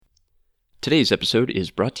Today's episode is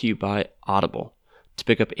brought to you by Audible. To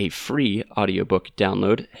pick up a free audiobook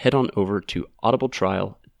download, head on over to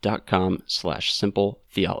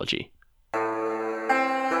audibletrial.com/simpletheology.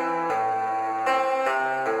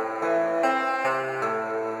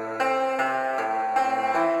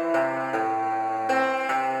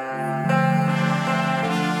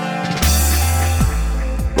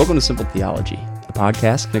 Welcome to Simple Theology, a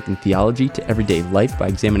podcast connecting theology to everyday life by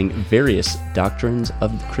examining various doctrines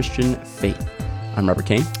of the Christian faith. I'm Robert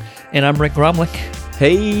Kane. And I'm Rick Gromlich.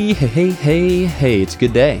 Hey, it's a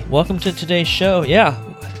good day. Welcome to today's show. Yeah,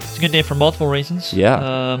 it's a good day for multiple reasons.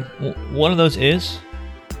 Yeah. One of those is...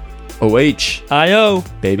 OH. I.O.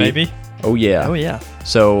 Baby. Oh, yeah. Oh, yeah.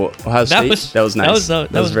 So, Ohio State, that was nice.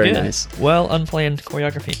 That was very good. nice. Well, unplanned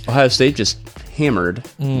choreography. Ohio State just hammered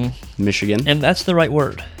Michigan. And that's the right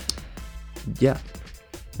word. Yeah.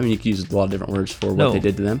 I mean, you could use a lot of different words for what they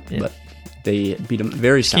did to them, Yeah. but they beat them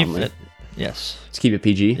very soundly. Yes. Let's keep it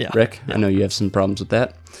PG, Yeah. Rick. Yeah. I know you have some problems with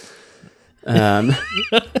that.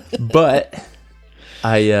 But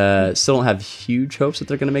I still don't have huge hopes that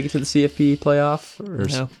they're going to make it to the CFP playoff.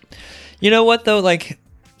 No. You know what, though? Like,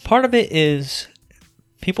 part of it is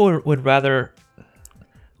people would rather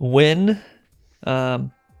win,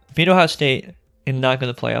 beat Ohio State and not go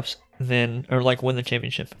to the playoffs than, or like win the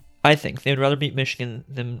championship. I think they would rather beat Michigan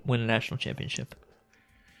than win a national championship.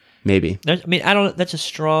 Maybe. I mean, I don't. That's a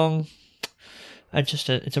strong.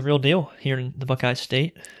 It's a real deal here in the Buckeye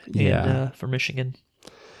State. Yeah. And for Michigan.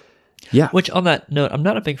 Yeah. Which, on that note, I'm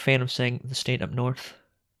not a big fan of saying the state up north.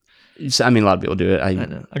 I mean, a lot of people do it. I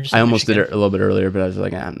know. I almost did it a little bit earlier, but I was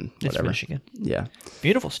like, whatever. It's Michigan. Yeah.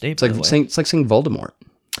 Beautiful state. It's like it's like saying Voldemort.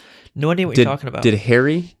 No idea what you're talking about. Did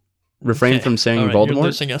Harry refrain from saying right, Voldemort? You're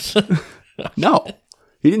losing us. No.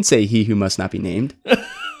 He didn't say he who must not be named.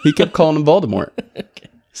 He kept calling him Voldemort. Okay.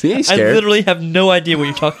 See, he ain't I scared. literally have no idea what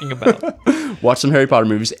you're talking about. Watch some Harry Potter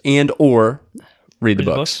movies and or read the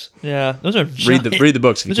books. Yeah, those are giant, Read the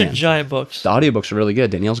books if you those can. are giant books. The audiobooks are really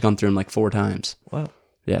good. Danielle's gone through them like 4 times. Wow.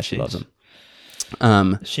 Yeah, she Jeez. loves them.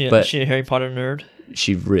 Is she a Harry Potter nerd?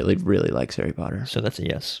 She really, really likes Harry Potter. So that's a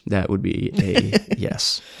yes. That would be a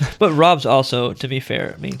yes. But Rob's also, to be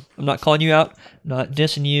fair, I mean, I'm not calling you out, I'm not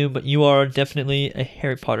dissing you, but you are definitely a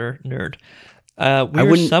Harry Potter nerd. We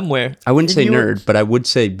were somewhere. I wouldn't say nerd, but I would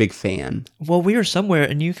say big fan. Well, we were somewhere,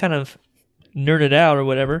 and you kind of nerded out or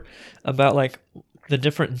whatever about like the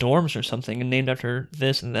different dorms or something, and named after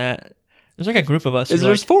this and that. There's like a group of us.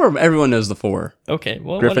 There's 4 of them. Everyone knows the 4. Okay,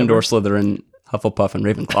 well, Gryffindor, Slytherin, Hufflepuff, and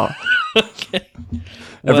Ravenclaw. Okay.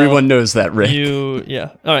 Everyone knows that, Rick.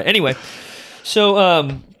 Yeah. All right. Anyway, so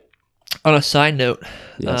on a side note,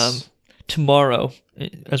 Yes. Tomorrow,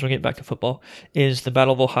 as we get back to football, is the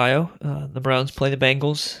Battle of Ohio. The Browns play the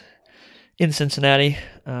Bengals in Cincinnati.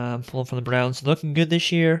 Pulling from the Browns, looking good this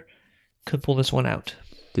year. Could pull this one out.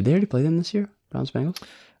 Did they already play them this year, Browns Bengals?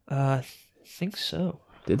 I think so.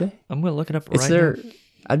 Did they? I'm going to look it up It's now.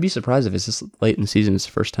 I'd be surprised if it's this late in the season. It's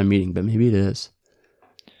the first time meeting, but maybe it is.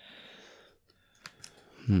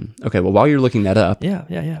 Okay, well, while you're looking that up, Yeah.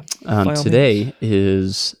 today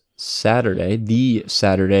is Saturday, the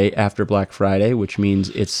Saturday after Black Friday, which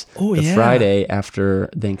means it's the Friday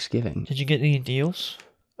after Thanksgiving. Did you get any deals?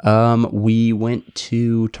 We went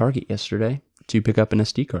to Target yesterday to pick up an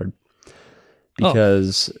SD card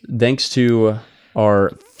because thanks to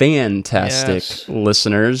our fantastic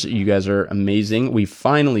listeners, you guys are amazing. We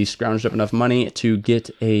finally scrounged up enough money to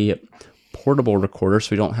get a portable recorder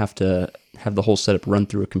so we don't have to have the whole setup run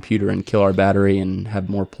through a computer and kill our battery and have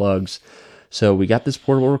more plugs. So we got this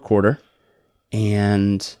portable recorder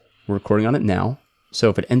and we're recording on it now. So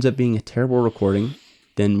if it ends up being a terrible recording,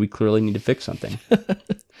 then we clearly need to fix something. But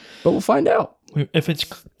we'll find out. If it's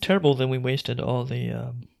terrible, then we wasted all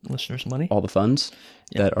the listeners' money. All the funds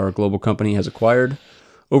that our global company has acquired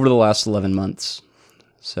over the last 11 months.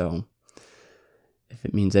 So if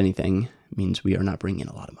it means anything, it means we are not bringing in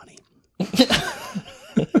a lot of money.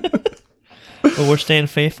 But we're staying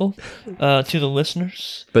faithful to the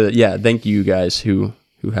listeners. But yeah, thank you guys who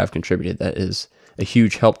have contributed. That is a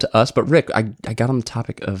huge help to us. But Rick, I got on the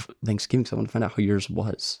topic of Thanksgiving, so I want to find out how yours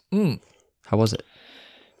was. How was it?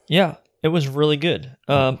 Yeah, it was really good.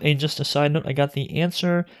 And just a side note, I got the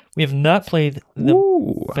answer. We have not played the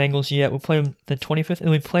Bengals yet. We play them the 25th,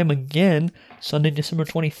 and we play them again Sunday, December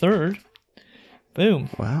 23rd. Boom.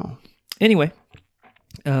 Wow. Anyway,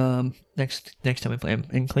 next time we play them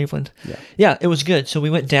in Cleveland. Yeah, it was good. So we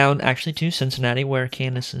went down actually to Cincinnati, where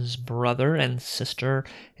Candace's brother and sister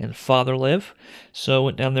and father live. So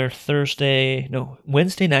went down there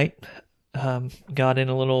Wednesday night. Got in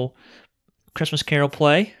a little Christmas Carol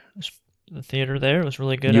play. The theater there. It was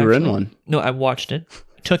really good. You were in one. No, I watched it.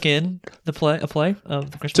 took in a play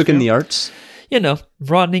of the Christmas Took in Carol. the arts.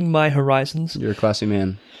 Broadening my horizons. You're a classy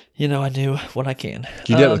man. I do what I can. Did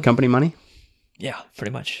you do it with company money? Yeah,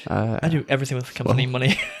 pretty much. I do everything with company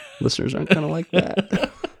money. Listeners aren't going to like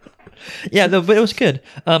that. Yeah, but it was good.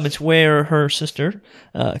 It's where her sister,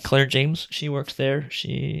 Claire James, she works there.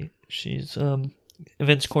 She's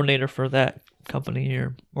events coordinator for that company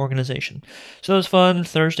or organization. So it was fun.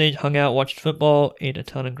 Thursday, hung out, watched football, ate a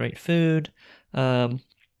ton of great food. I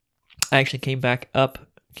actually came back up.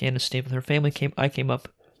 Candace stayed with her family. I came up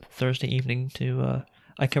Thursday evening to.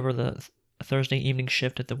 I cover the Thursday evening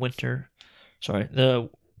shift at the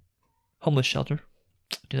homeless shelter.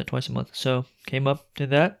 Do that twice a month. So came up,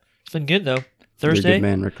 did that. It's been good though. Thursday, You're a good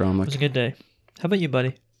man, Rick Romlick. was a good day. How about you,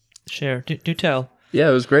 buddy? Share. Do tell. Yeah,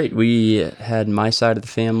 it was great. We had my side of the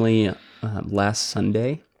family last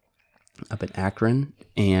Sunday up in Akron,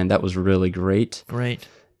 and that was really great. Great.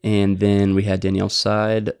 And then we had Danielle's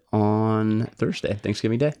side on Thursday,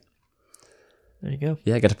 Thanksgiving Day. There you go.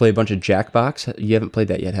 Yeah, I got to play a bunch of Jackbox. You haven't played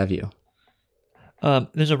that yet, have you?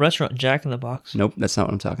 There's a restaurant, Jack in the Box. Nope, that's not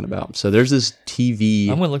what I'm talking about. So there's this TV.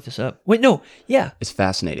 I'm gonna look this up. Wait, no. Yeah. It's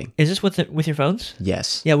fascinating. Is this with your phones?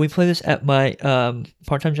 Yes. Yeah, we play this at my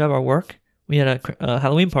part-time job, our work. We had a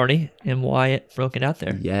Halloween party, and Wyatt broke it out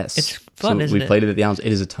there. Yes. It's fun, so isn't we it? played it at the Allen's.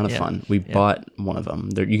 It is a ton of Yeah. fun. We bought one of them.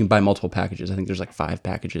 You can buy multiple packages. I think there's like 5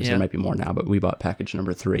 packages. Yeah. There might be more now, but we bought package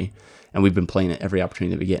number 3, and we've been playing it every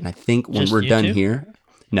opportunity that we get. And I think when Just we're you done two? here,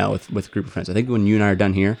 no, with a group of friends. I think when you and I are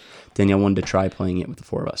done here, Danielle wanted to try playing it with the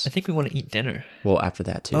 4 of us. I think we want to eat dinner. Well, after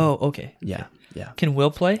that too. Oh, okay. Yeah. Can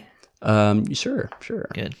Will play? Sure.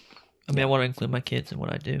 Good. I mean, I want to include my kids in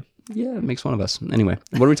what I do. Yeah, it makes one of us. Anyway,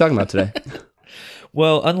 what are we talking about today?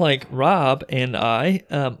 Well, unlike Rob and I,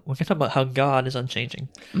 we're going to talk about how God is unchanging.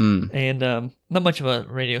 And not much of a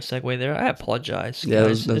radio segue there. I apologize. Yeah,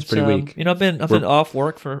 guys. that's pretty weak. I've been off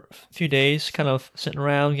work for a few days, kind of sitting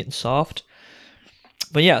around, getting soft.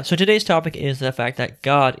 But yeah, so today's topic is the fact that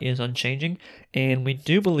God is unchanging, and we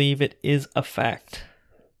do believe it is a fact.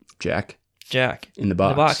 Jack In the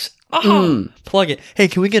box. Oh, plug it. Hey,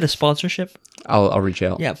 can we get a sponsorship? I'll reach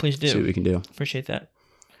out. Yeah, please do. See what we can do. Appreciate that.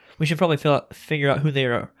 We should probably figure out who they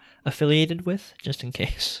are affiliated with, just in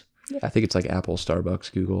case. Yeah, I think it's like Apple,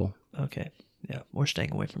 Starbucks, Google. Okay. Yeah, we're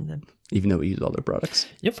staying away from them. Even though we use all their products.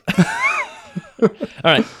 Yep. All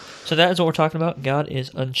right. So that is what we're talking about. God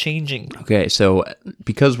is unchanging. Okay, so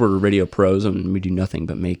because we're radio pros and we do nothing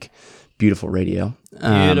but make beautiful radio,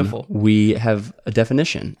 Beautiful. we have a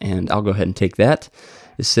definition, and I'll go ahead and take that.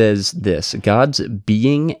 It says this: God's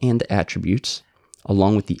being and attributes,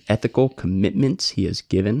 along with the ethical commitments he has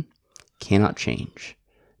given, cannot change.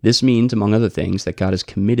 This means, among other things, that God is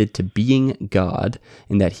committed to being God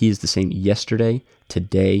and that he is the same yesterday,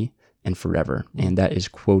 today, and forever. And that is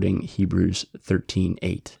quoting Hebrews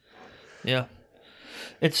 13:8. Yeah.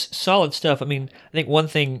 It's solid stuff. I mean, I think one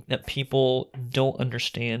thing that people don't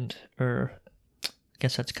understand, or I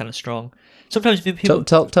guess that's kind of strong. Sometimes people...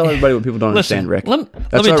 Tell everybody what people don't understand, Rick.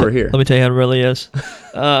 That's why we're here. Let me tell you how it really is.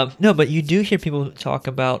 No, but you do hear people talk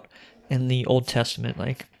about in the Old Testament,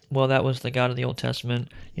 like, well, that was the God of the Old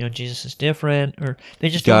Testament. Jesus is different, or they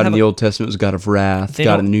just don't God have in the Old Testament was God of wrath.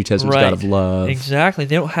 God in the New Testament was God of love. Exactly.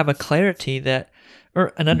 They don't have a clarity that,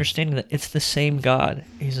 or an understanding that it's the same God.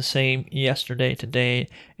 He's the same yesterday, today,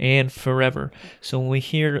 and forever. So when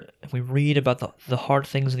we read about the hard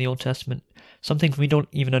things in the Old Testament, some things we don't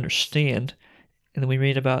even understand, and then we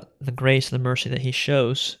read about the grace and the mercy that he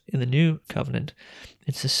shows in the new covenant,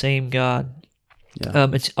 it's the same God. Yeah.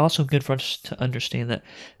 It's also good for us to understand that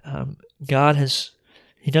God has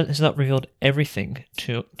not revealed everything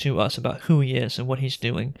to us about who he is and what he's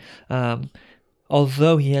doing.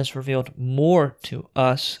 Although he has revealed more to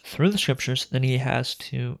us through the scriptures than he has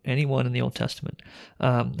to anyone in the Old Testament.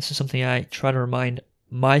 This is something I try to remind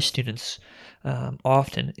my students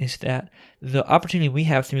often, is that the opportunity we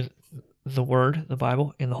have through the Word, the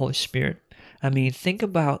Bible, and the Holy Spirit. I mean, think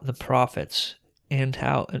about the prophets and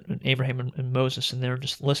how Abraham and Moses, and they were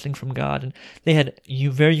just listening from God, and they had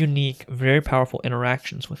very unique, very powerful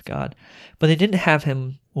interactions with God, but they didn't have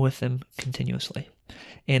him with them continuously.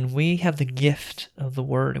 And we have the gift of the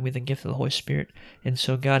Word, and we have the gift of the Holy Spirit, and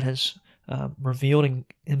so God has revealed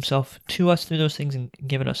himself to us through those things and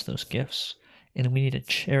given us those gifts, and we need to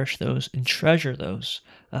cherish those and treasure those,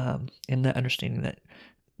 in that understanding that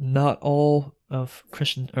not all of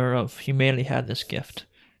humanity had this gift.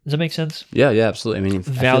 Does that make sense? Yeah, absolutely. I mean,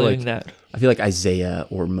 valuing that. I feel like Isaiah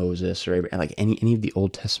or Moses or Abraham, like any of the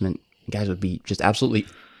Old Testament guys would be just absolutely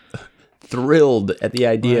thrilled at the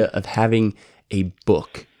idea of having a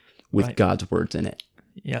book with God's words in it.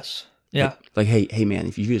 Yes. Yeah. Like hey man,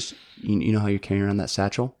 if you just, you know how you're carrying around that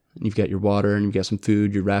satchel? And you've got your water and you've got some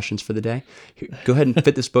food, your rations for the day. Here, go ahead and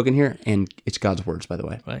fit this book in here. And it's God's words, by the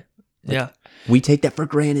way. Right. Yeah. We take that for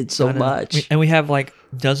granted so much. And we have like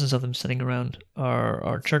dozens of them sitting around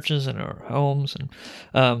our churches and our homes,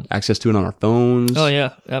 and access to it on our phones. Oh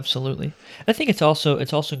yeah, absolutely. I think it's also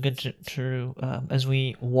good to as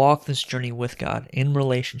we walk this journey with God in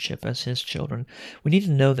relationship as His children, we need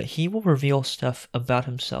to know that He will reveal stuff about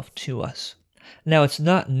Himself to us. Now, it's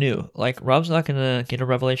not new. Like, Rob's not going to get a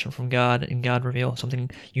revelation from God and God reveal something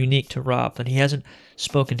unique to Rob that he hasn't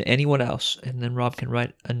spoken to anyone else, and then Rob can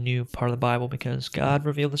write a new part of the Bible because God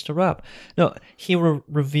revealed this to Rob. No, he will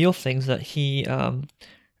reveal things that he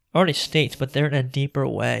already states, but they're in a deeper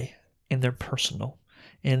way, and they're personal.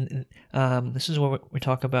 And this is where we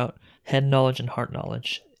talk about head knowledge and heart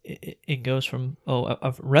knowledge. It goes from,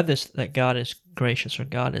 I've read this, that God is gracious or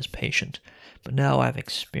God is patient. But now I've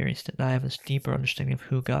experienced it, and I have this deeper understanding of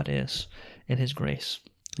who God is and His grace.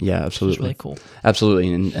 Yeah, absolutely. It's really cool.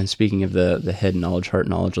 Absolutely. And speaking of the head knowledge, heart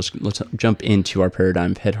knowledge, let's jump into our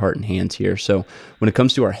paradigm of head, heart, and hands here. So when it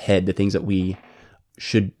comes to our head, the things that we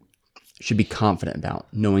should be confident about,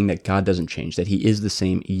 knowing that God doesn't change, that He is the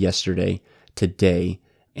same yesterday, today,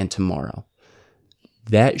 and tomorrow.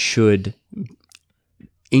 That should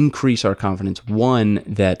increase our confidence. One,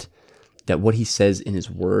 that what He says in His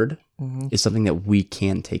Word is something that we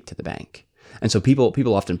can take to the bank. And so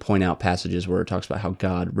people often point out passages where it talks about how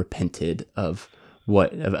God repented of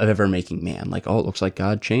ever making man. Like, oh, it looks like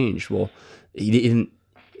God changed. Well, He didn't.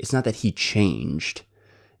 It's not that He changed.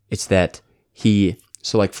 It's that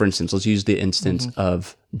so like, for instance, let's use the instance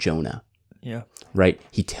of Jonah. Yeah. Right?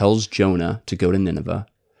 He tells Jonah to go to Nineveh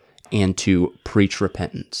and to preach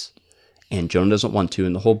repentance. And Jonah doesn't want to,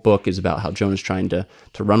 and the whole book is about how Jonah's trying to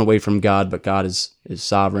run away from God, but God is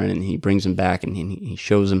sovereign, and He brings him back, and he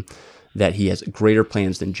shows him that He has greater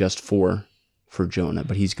plans than just for Jonah,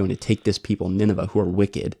 but He's going to take this people, Nineveh, who are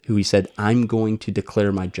wicked, who He said, I'm going to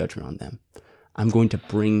declare my judgment on them. I'm going to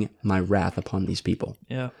bring my wrath upon these people.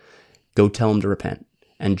 Yeah. Go tell them to repent.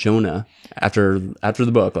 And Jonah, after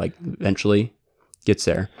the book, like, eventually gets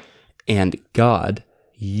there, and God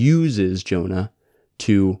uses Jonah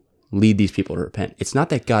to lead these people to repent. It's not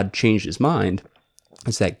that God changed His mind.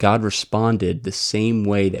 It's that God responded the same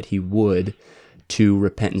way that He would to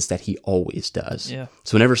repentance that He always does. Yeah.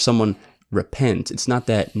 So whenever someone repents, it's not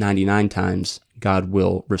that 99 times God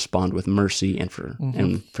will respond with mercy and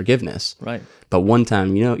and forgiveness. Right. But one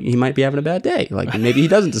time, He might be having a bad day. Like, maybe He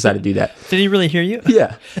doesn't decide to do that. Did He really hear you?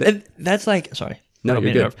 Yeah. And that's like, sorry. No,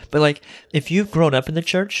 you're good. But like, if you've grown up in the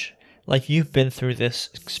church, like, you've been through this,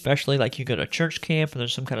 especially like you go to a church camp or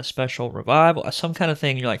there's some kind of special revival, some kind of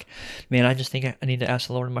thing. You're like, man, I just think I need to ask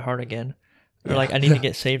the Lord in my heart again. Or like, I need to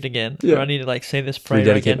get saved again. Yeah. Or I need to like say this prayer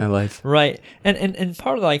rededicate again. my life. Right. And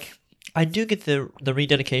part of like, I do get the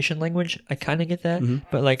rededication language. I kind of get that.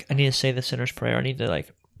 But like, I need to say the sinner's prayer. I need to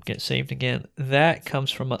like get saved again. That comes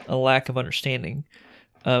from a lack of understanding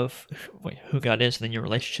of who God is and then your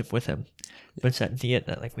relationship with Him. But it's that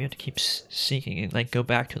that like we have to keep seeking and like go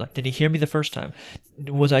back to, like, did He hear me the first time?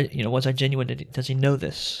 Was I genuine? Does He know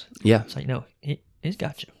this? Yeah. It's like, no, He's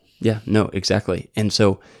got you. Yeah, no, exactly. And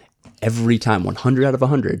so every time, 100 out of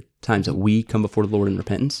 100 times that we come before the Lord in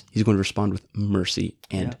repentance, He's going to respond with mercy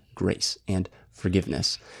and grace and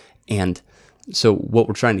forgiveness. And so what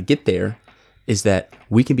we're trying to get there is that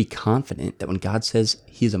we can be confident that when God says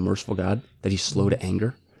He is a merciful God, that He's slow to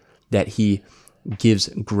anger, that He gives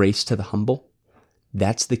grace to the humble.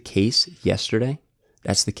 That's the case yesterday.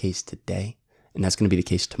 That's the case today. And that's going to be the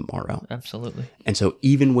case tomorrow. Absolutely. And so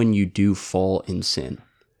even when you do fall in sin,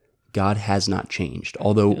 God has not changed.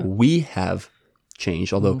 Although we have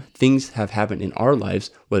changed, although things have happened in our lives,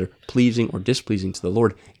 whether pleasing or displeasing to the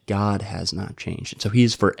Lord, God has not changed. And so He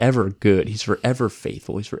is forever good. He's forever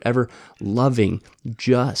faithful. He's forever loving,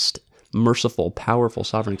 just, merciful, powerful,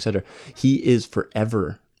 sovereign, etc. He is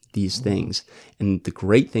forever these things. And the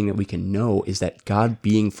great thing that we can know is that God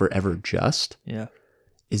being forever just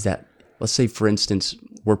is that, let's say, for instance,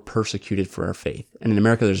 we're persecuted for our faith. And in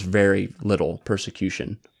America, there's very little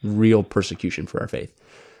persecution, real persecution for our faith.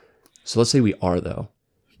 So let's say we are, though.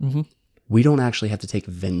 We don't actually have to take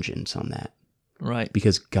vengeance on that. Right.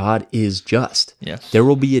 Because God is just. Yes. There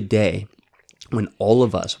will be a day when all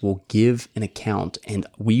of us will give an account and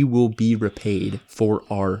we will be repaid for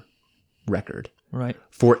our record. Right.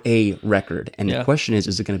 For a record. And the question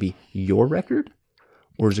is it going to be your record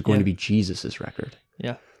or is it going to be Jesus's record?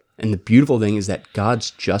 Yeah. And the beautiful thing is that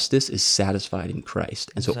God's justice is satisfied in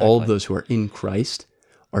Christ. And so all of those who are in Christ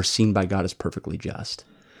are seen by God as perfectly just.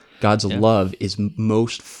 God's love is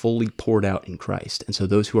most fully poured out in Christ. And so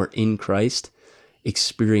those who are in Christ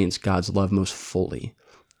experience God's love most fully.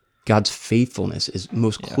 God's faithfulness is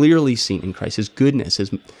most clearly seen in Christ. His goodness,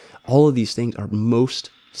 all of these things are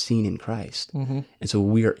most seen in Christ. Mm-hmm. And so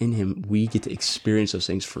we are in him. We get to experience those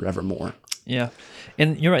things forevermore. Yeah.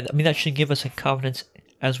 And you're right. I mean, that should give us a confidence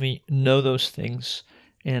as we know those things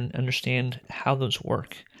and understand how those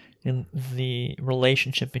work in the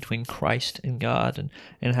relationship between Christ and God,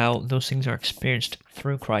 and how those things are experienced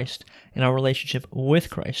through Christ. In our relationship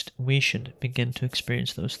with Christ, we should begin to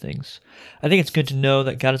experience those things. I think it's good to know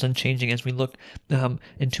that God is unchanging as we look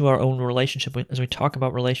into our own relationship, as we talk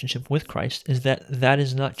about relationship with Christ, is that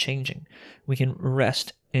is not changing. We can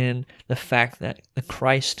rest in the fact that the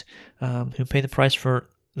Christ who paid the price for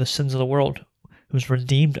the sins of the world, who's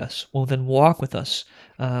redeemed us, will then walk with us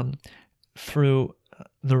through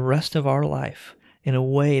the rest of our life in a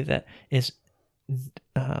way that is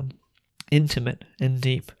intimate and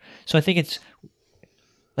deep. So I think it's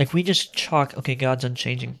like we just chalk, okay, God's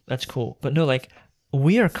unchanging. That's cool. But no, like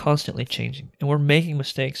we are constantly changing and we're making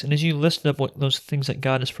mistakes. And as you listed up what those things that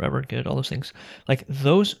God is forever good, all those things, like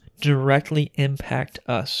those directly impact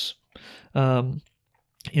us. I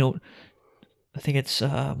think it's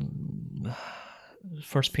 1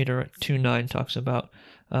 Peter 2:9 talks about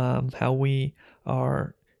how we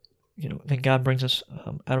are, that God brings us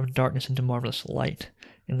out of darkness into marvelous light,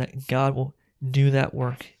 and that God will do that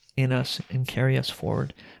work in us and carry us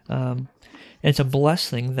forward. And it's a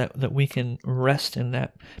blessing that we can rest in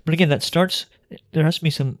that. But again, there has to be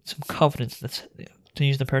some confidence that's, to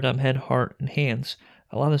use the paradigm, head, heart, and hands.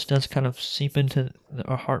 A lot of this does kind of seep into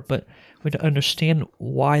our heart, but we have to understand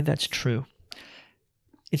why that's true.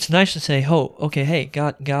 It's nice to say, oh, okay, hey,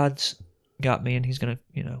 God's got me, and he's going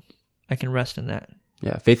to, I can rest in that.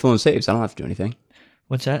 Yeah, faith alone saves. I don't have to do anything.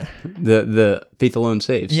 What's that? The faith alone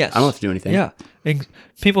saves. Yes. I don't have to do anything. Yeah.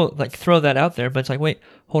 People like throw that out there, but it's like, wait,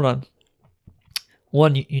 hold on.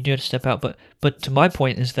 One, you do have to step out, but to my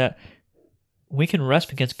point is that we can rest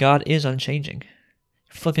because God is unchanging.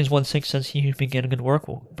 Philippians 1:6 says, he who began a good work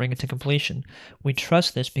will bring it to completion. We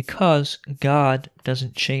trust this because God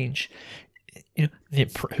doesn't change.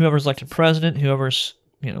 Whoever's elected president, whoever's,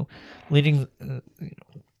 leading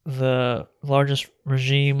the largest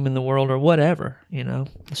regime in the world or whatever, the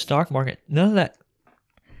stock market, none of that,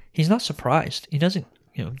 he's not surprised. He doesn't,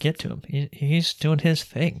 get to him. He's doing his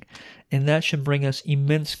thing. And that should bring us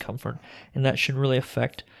immense comfort. And that should really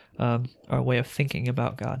affect our way of thinking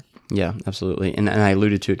about God. Yeah, absolutely. And I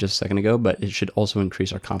alluded to it just a second ago, but it should also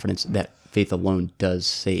increase our confidence that faith alone does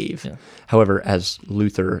save. Yeah. However, as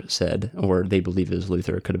Luther said, or they believe it was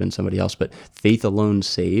Luther, it could have been somebody else, but faith alone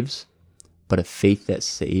saves, but a faith that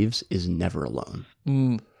saves is never alone.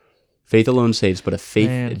 Mm. Faith alone saves, but a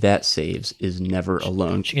faith that saves is never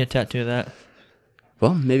alone. You should get a tattoo of that.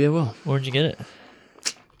 Well, maybe I will. Where'd you get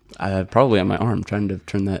it? Probably on my arm, trying to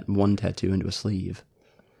turn that one tattoo into a sleeve.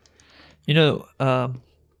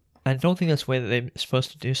 I don't think that's the way that they're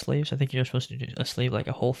supposed to do sleeves. I think you're supposed to do a sleeve like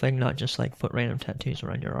a whole thing, not just like put random tattoos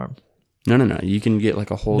around your arm. No. You can get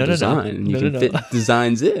like a whole design. And you can fit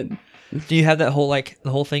designs in. Do you have that whole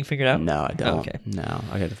the whole thing figured out? No, I don't. Okay. No,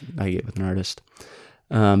 I get with an artist.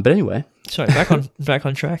 But anyway. Sorry, back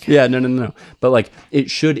on track. Yeah, no. But like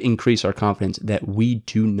it should increase our confidence that we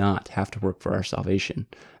do not have to work for our salvation.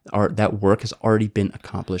 That work has already been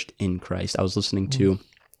accomplished in Christ. I was listening to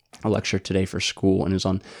a lecture today for school, and it was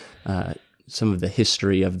on some of the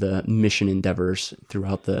history of the mission endeavors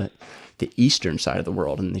throughout the eastern side of the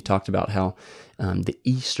world. And they talked about how the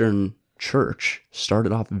Eastern church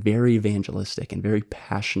started off very evangelistic and very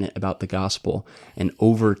passionate about the gospel. And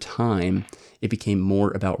over time, it became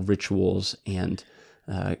more about rituals and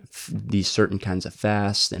these certain kinds of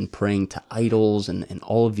fasts and praying to idols and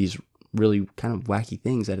all of these really kind of wacky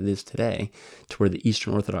things that it is today, to where the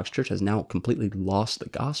Eastern Orthodox Church has now completely lost the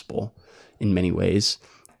gospel in many ways.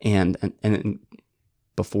 And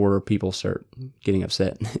before people start getting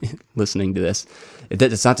upset listening to this,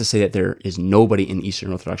 that's not to say that there is nobody in the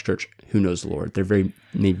Eastern Orthodox Church who knows the Lord. There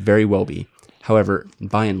may very well be. However,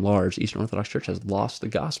 by and large, the Eastern Orthodox Church has lost the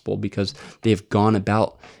gospel because they have gone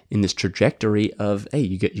about in this trajectory of, hey,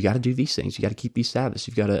 you got to do these things. You got to keep these Sabbaths.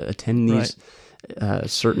 You've got to attend these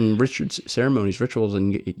certain ceremonies, rituals,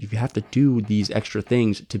 and you have to do these extra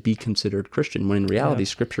things to be considered Christian, when in reality,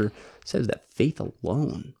 Scripture says that faith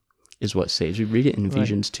alone is what saves. We read it in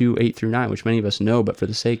Ephesians 2:8-9, which many of us know, but for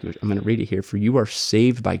the sake of it, I'm going to read it here. For you are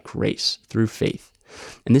saved by grace through faith,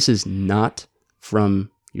 and this is not from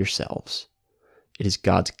yourselves. It is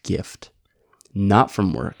God's gift, not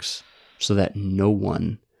from works, so that no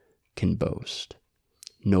one can boast.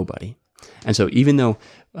 Nobody. And so even though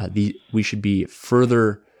we should be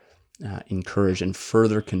further encouraged and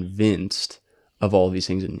further convinced of all of these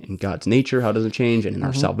things in God's nature, how it doesn't change, and in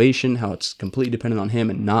our salvation, how it's completely dependent on Him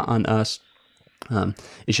and not on us,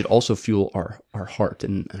 it should also fuel our heart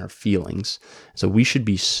and our feelings. So we should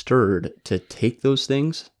be stirred to take those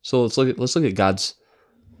things. So let's look at God's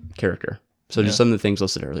character. So just some of the things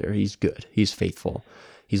listed earlier. He's good. He's faithful.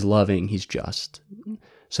 He's loving. He's just.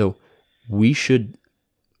 So we should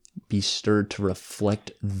be stirred to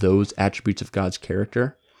reflect those attributes of God's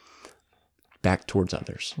character back towards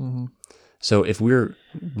others. So if we're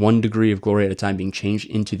 1 degree of glory at a time being changed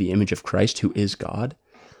into the image of Christ, who is God,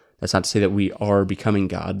 that's not to say that we are becoming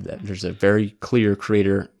God. There's a very clear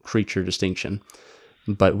creator-creature distinction.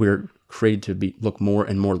 But we're created to look more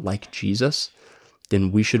and more like Jesus.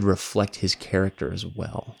 Then we should reflect His character as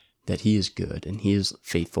well, that He is good and He is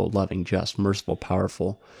faithful, loving, just, merciful,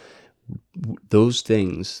 powerful. Those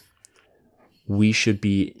things we should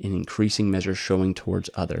be in increasing measure showing towards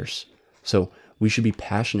others. So we should be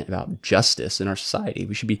passionate about justice in our society.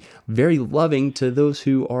 We should be very loving to those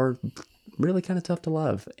who are really kind of tough to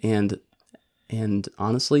love, and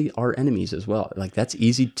honestly, our enemies as well. Like, that's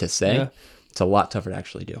easy to say. Yeah. It's a lot tougher to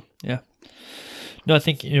actually do. Yeah. No, I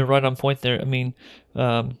think you're right on point there. I mean,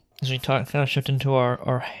 as we kind of shift into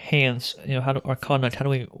our hands, our conduct, how do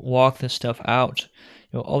we walk this stuff out?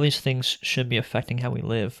 All these things should be affecting how we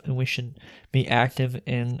live, and we should be active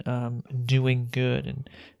in doing good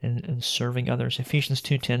and serving others. Ephesians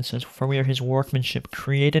 2:10 says, "For we are His workmanship,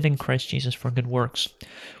 created in Christ Jesus for good works,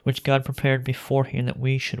 which God prepared beforehand that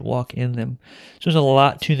we should walk in them." So there's a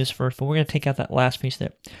lot to this verse, but we're going to take out that last piece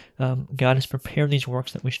that God has prepared these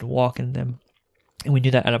works that we should walk in them. And we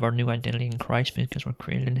do that out of our new identity in Christ because we're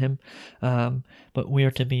created in Him. But we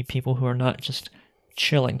are to be people who are not just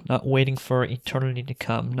chilling, not waiting for eternity to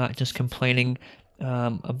come, not just complaining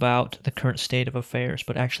about the current state of affairs,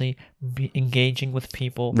 but actually be engaging with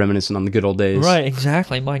people. Reminiscing on the good old days. Right,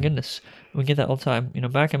 exactly. My goodness. We get that all the time.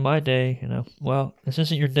 Back in my day, well, this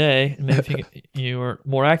isn't your day. And maybe if you were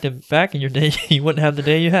more active back in your day, you wouldn't have the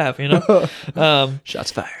day you have,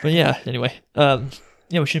 Shots fired. But yeah, anyway.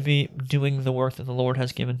 We should be doing the work that the Lord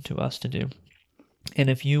has given to us to do. And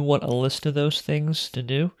if you want a list of those things to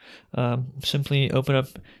do, simply open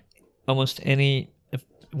up almost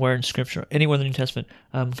anywhere in Scripture, anywhere in the New Testament,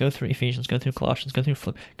 go through Ephesians, go through Colossians, go through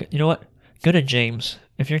Philippians. You know what? Go to James.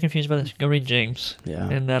 If you're confused about this, go read James. Yeah.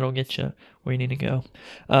 And that'll get you where you need to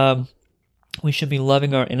go. We should be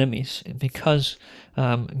loving our enemies because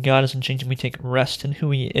God isn't changing. We take rest in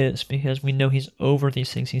who He is because we know He's over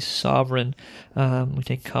these things. He's sovereign. We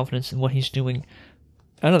take confidence in what He's doing.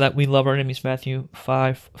 Out of that, we love our enemies. Matthew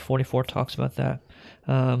 5:44 talks about that.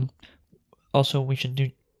 Also, we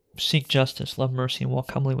should seek justice, love mercy, and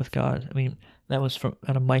walk humbly with God. I mean, that was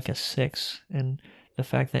out of Micah 6, and the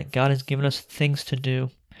fact that God has given us things to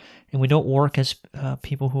do, and we don't work as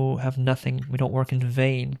people who have nothing. We don't work in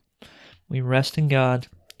vain. We rest in God.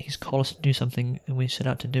 He's called us to do something, and we set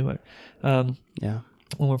out to do it. When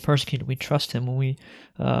we're persecuted, we trust Him. When we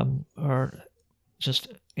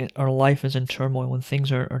our life is in turmoil, when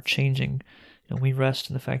things are changing, we rest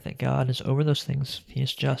in the fact that God is over those things. He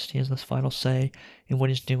is just. He has this final say in what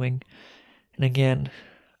He's doing. And again,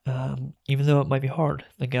 even though it might be hard,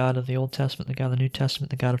 the God of the Old Testament, the God of the New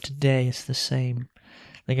Testament, the God of today is the same.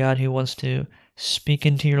 The God who wants to speak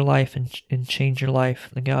into your life and change your life,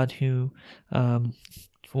 the God who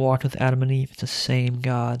walked with Adam and Eve, it's the same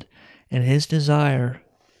God. And His desire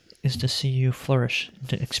is to see you flourish,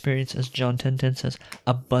 to experience, as John 10:10 says,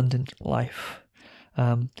 abundant life.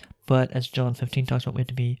 But as John 15 talks about, we have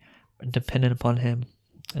to be dependent upon Him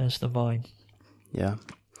as the vine. Yeah.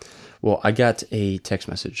 Well, I got a text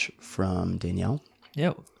message from Danielle.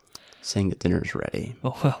 Yep. Saying that dinner is ready.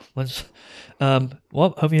 Oh,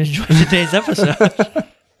 well, hope you enjoyed today's episode.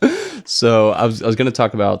 So I was going to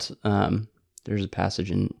talk about, there's a passage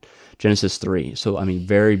in Genesis 3. So,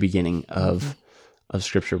 very beginning of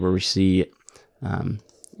Scripture where we see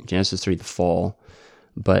Genesis 3, the fall.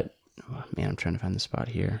 But, I'm trying to find the spot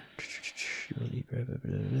here.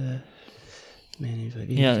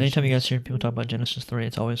 Yeah, anytime you guys hear people talk about Genesis 3,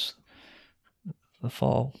 it's always the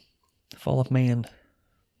fall of man.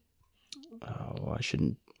 Oh, I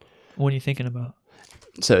shouldn't. What are you thinking about?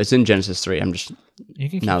 So it's in Genesis 3. I'm just,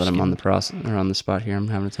 now that I'm on the spot here, I'm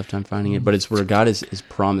having a tough time finding it. But it's where God is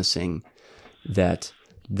promising that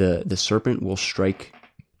the serpent will strike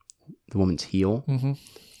the woman's heel,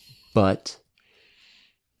 but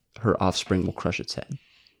her offspring will crush its head.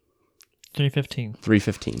 3:15.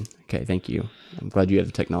 3:15. Okay, thank you. I'm glad you have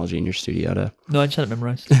the technology in your studio to... No, I just had it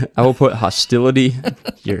memorized. I will put hostility...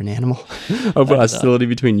 You're an animal. I'll put hostility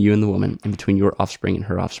between you and the woman, and between your offspring and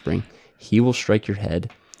her offspring. He will strike your head,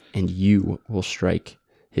 and you will strike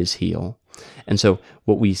his heel. And so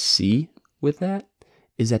what we see with that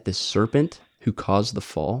is that the serpent who caused the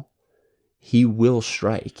fall, he will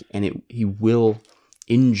strike, and he will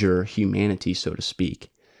injure humanity, so to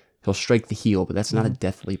speak. He'll strike the heel, but that's not a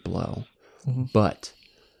deathly blow. Mm-hmm. But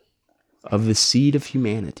of the seed of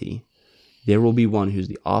humanity, there will be one who's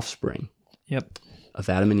the offspring of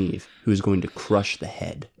Adam and Eve, who is going to crush the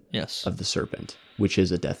head of the serpent, which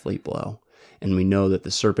is a deathly blow. And we know that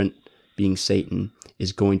the serpent, being Satan,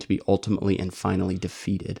 is going to be ultimately and finally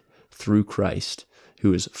defeated through Christ,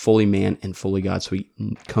 who is fully man and fully God. So he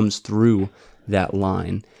comes through that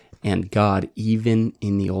line. And God, even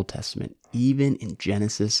in the Old Testament, even in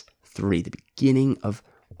Genesis 3, the beginning of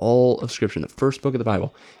all of Scripture, in the first book of the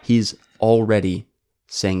Bible, he's already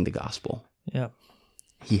saying the gospel. Yeah.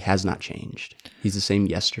 He has not changed. He's the same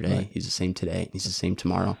yesterday. Right. He's the same today. He's the same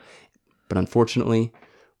tomorrow. But unfortunately,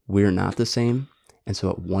 we're not the same. And so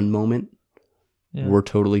at one moment, we're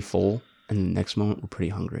totally full. And the next moment, we're pretty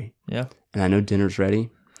hungry. Yeah. And I know dinner's ready.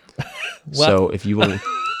 So if you want to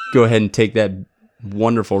go ahead and take that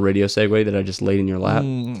wonderful radio segue that I just laid in your lap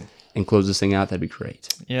and close this thing out, that'd be great.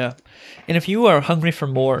 Yeah. And if you are hungry for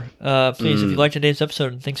more, please, if you like today's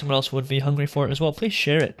episode and think someone else would be hungry for it as well, please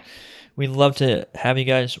share it. We'd love to have you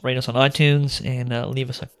guys rate us on iTunes and leave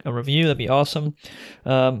us a review. That'd be awesome.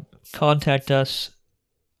 Contact us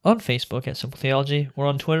on Facebook at Simple Theology. We're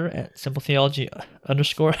on Twitter at Simple Theology _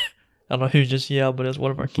 I don't know who just yelled, but it was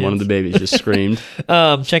one of our kids. One of the babies just screamed.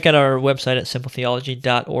 Check out our website at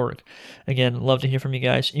simpletheology.org. Again, love to hear from you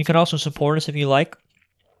guys. You can also support us if you like.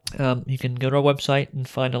 You can go to our website and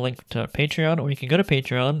find a link to our Patreon, or you can go to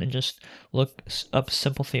Patreon and just look up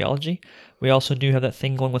Simple Theology. We also do have that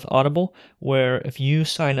thing going with Audible, where if you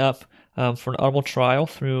sign up for an Audible trial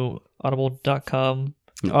through audible.com,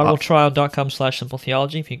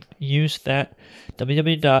 audibletrial.com/simpletheology, if you use that,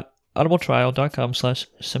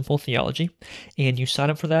 audibletrial.com/simpletheology, and you sign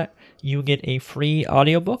up for that, you get a free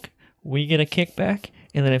audiobook, we get a kickback,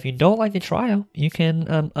 and then if you don't like the trial, you can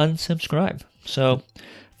unsubscribe. So,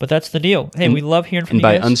 but that's the deal. Hey, we love hearing from you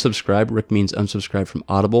guys. And by unsubscribe, Rick means unsubscribe from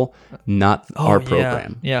Audible, not our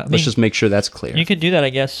program. Yeah. Let's just make sure that's clear. You could do that, I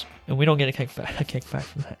guess, and we don't get a kickback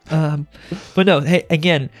from that. But no, hey,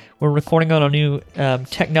 again, we're recording on our new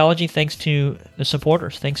technology thanks to the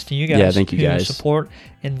supporters. Thanks to you guys. Yeah, thank you guys. Who support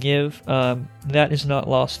and give. That is not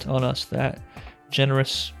lost on us, that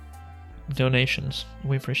generous donations.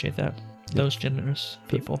 We appreciate that. Those generous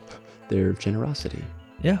people. Their generosity.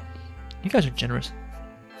 Yeah. You guys are generous.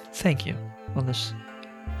 Thank you on this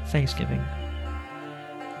Thanksgiving.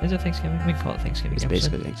 Is it Thanksgiving? We can call it Thanksgiving. It's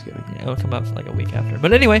basically Thanksgiving. Yeah, it'll come out like a week after.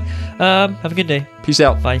 But anyway, have a good day. Peace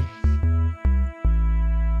out. Bye.